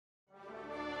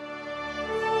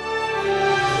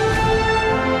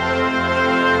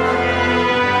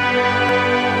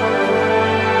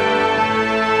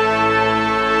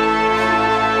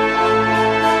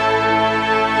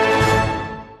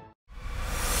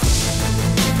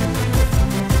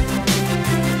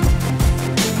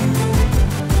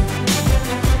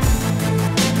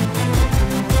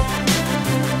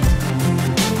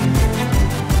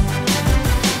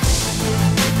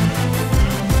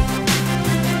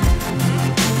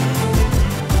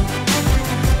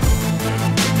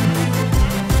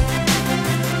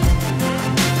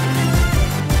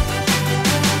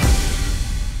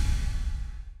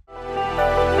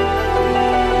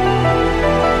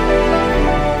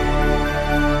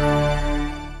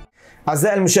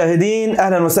أعزائي المشاهدين،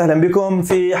 أهلا وسهلا بكم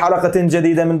في حلقة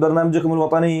جديدة من برنامجكم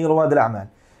الوطني رواد الأعمال.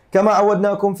 كما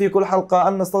عودناكم في كل حلقة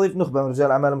أن نستضيف نخبة من رجال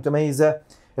الأعمال المتميزة.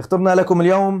 اخترنا لكم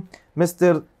اليوم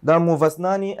Mr. Dharmu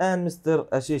Vasnani and Mr.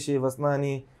 Ashish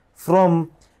Vasnani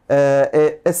from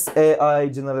SAI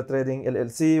General Trading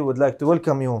LLC. Would like to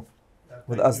welcome you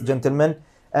with us, gentlemen,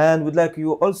 and would like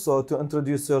you also to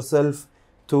introduce yourself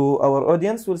to our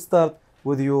audience. We'll start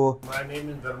with you. My name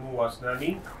is Dharmu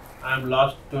Vasnani. I'm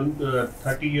last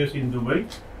 30 years in Dubai.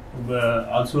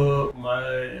 Also,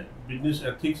 my business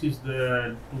ethics is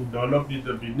to develop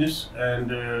the business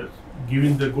and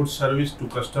giving the good service to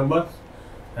customers.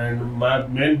 And my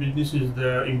main business is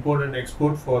the import and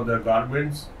export for the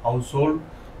garments, household,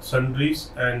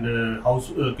 sundries, and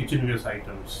kitchenware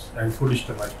items and food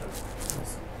stuff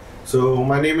items. So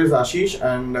my name is Ashish,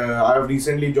 and I have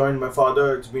recently joined my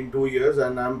father. It's been 2 years,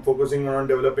 and I'm focusing on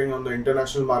developing on the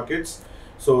international markets.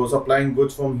 So supplying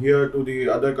goods from here to the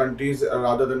other countries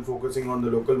rather than focusing on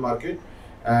the local market.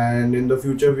 And in the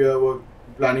future, we are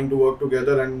planning to work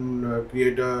together and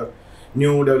create a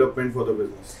new development for the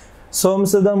business. So,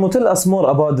 Mr. Dharmu, tell us more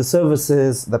about the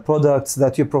services, the products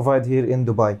that you provide here in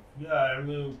Dubai. Yeah,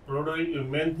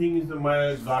 main thing is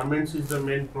my garments is the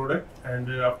main product, and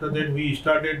after that we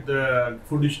started the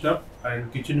food stuff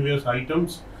and kitchenware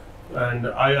items. And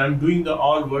I am doing the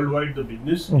all worldwide the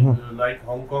business like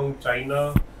Hong Kong,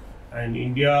 China, and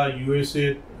India,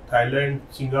 USA, Thailand,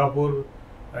 Singapore,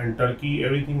 and Turkey.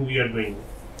 Everything we are doing,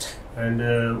 and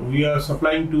we are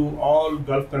supplying to all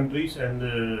Gulf countries and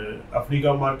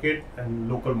Africa market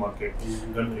and local market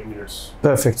in Gulf Emirates.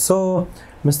 Perfect. So,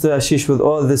 Mr. Ashish, with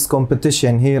all this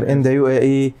competition here in the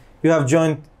UAE, you have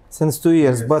joined since 2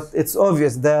 years, yes. But it's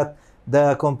obvious that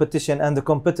the competition and the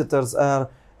competitors are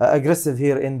aggressive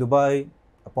here in Dubai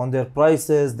upon their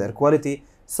prices, their quality.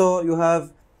 So you have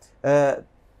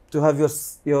to have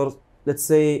your let's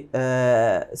say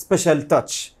special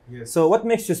touch. Yes. So what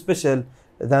makes you special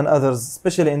than others,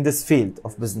 especially in this field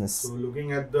of business? So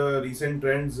looking at the recent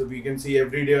trends, we can see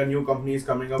every day a new company is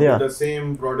coming up Yeah. with the same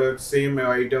products, same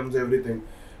items, everything.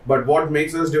 But what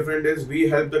makes us different is we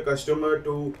help the customer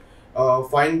to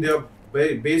find their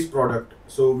base product.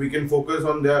 So we can focus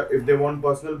on if they want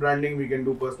personal branding, we can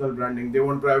do personal branding. They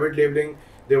want private labeling,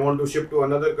 they want to ship to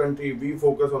another country, we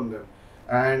focus on them.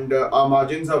 And our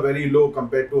margins are very low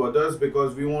compared to others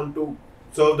because we want to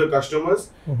serve the customers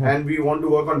and we want to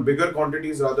work on bigger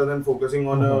quantities rather than focusing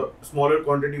on a smaller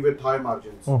quantity with high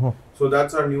margins. So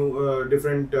that's our new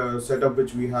different setup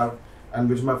which we have and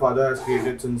which my father has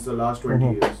created since the last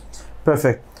 20 years.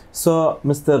 Perfect. So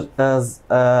Mr. as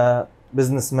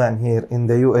businessman here in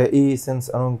the UAE since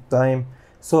a long time.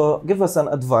 So give us an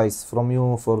advice from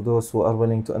you for those who are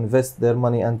willing to invest their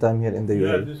money and time here in the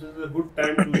UAE. Yeah, this is a good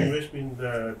time to invest in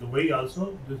Dubai also.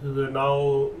 This is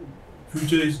now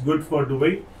future is good for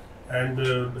Dubai, and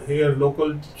here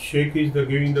local sheikh is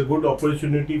giving the good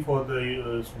opportunity for the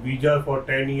visa for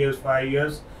 10 years, 5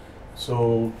 years.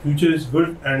 So future is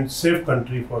good and safe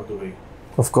country for Dubai.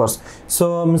 Of course.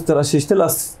 So Mr. Ashish, tell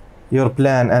us your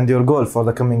plan and your goal for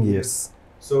the coming years.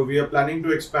 So we are planning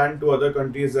to expand to other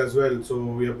countries as well. So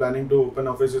we are planning to open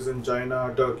offices in China,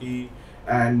 Turkey,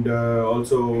 and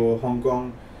also Hong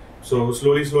Kong. So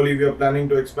slowly we are planning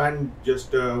to expand,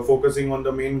 just focusing on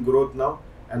the main growth now,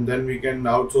 and then we can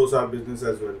outsource our business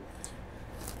as well.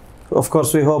 Of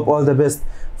course, we hope all the best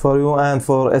for you and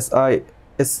for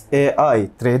SAI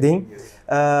Trading.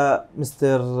 Yes.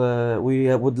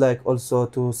 We would like also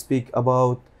to speak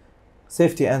about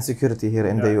safety and security here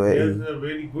in the UAE. There's a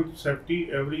very good safety.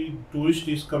 Every tourist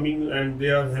is coming and they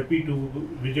are happy to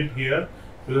visit here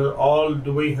because all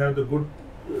Dubai have the good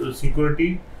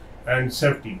security and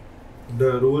safety.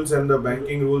 The rules and the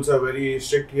banking rules are very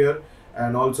strict here,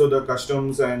 and also the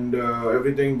customs and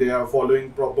everything, they are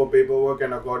following proper paperwork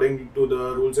and according to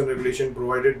the rules and regulation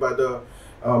provided by the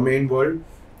main world.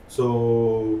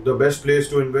 So the best place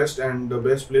to invest and the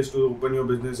best place to open your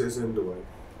business is in Dubai.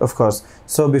 Of course.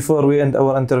 So before we end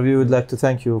our interview, we'd like to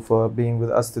thank you for being with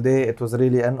us today. It was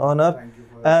really an honor. Thank you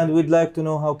for And we'd like to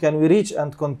know how can we reach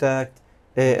and contact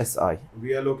ASI.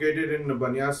 We are located in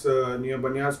Banyas, near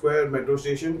Banyas Square Metro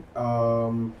Station,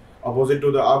 opposite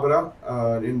to the Abra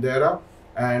in Dera.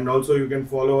 And also you can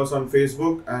follow us on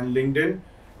Facebook and LinkedIn.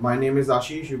 My name is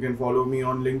Ashish. You can follow me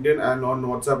on LinkedIn and on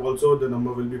WhatsApp also. The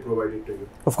number will be provided to you.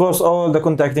 Of course, all the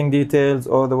contacting details,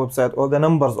 all the website, all the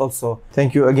numbers also.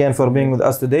 Thank you again for being with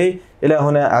us today. إلى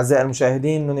هنا أعزائي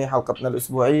المشاهدين ننهي حلقتنا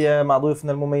الأسبوعية مع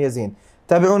ضيوفنا المميزين.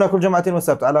 تابعونا كل جمعة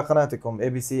وسبت على قناتكم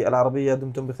ABC العربية.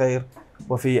 دمتم بخير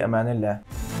وفي أمان الله.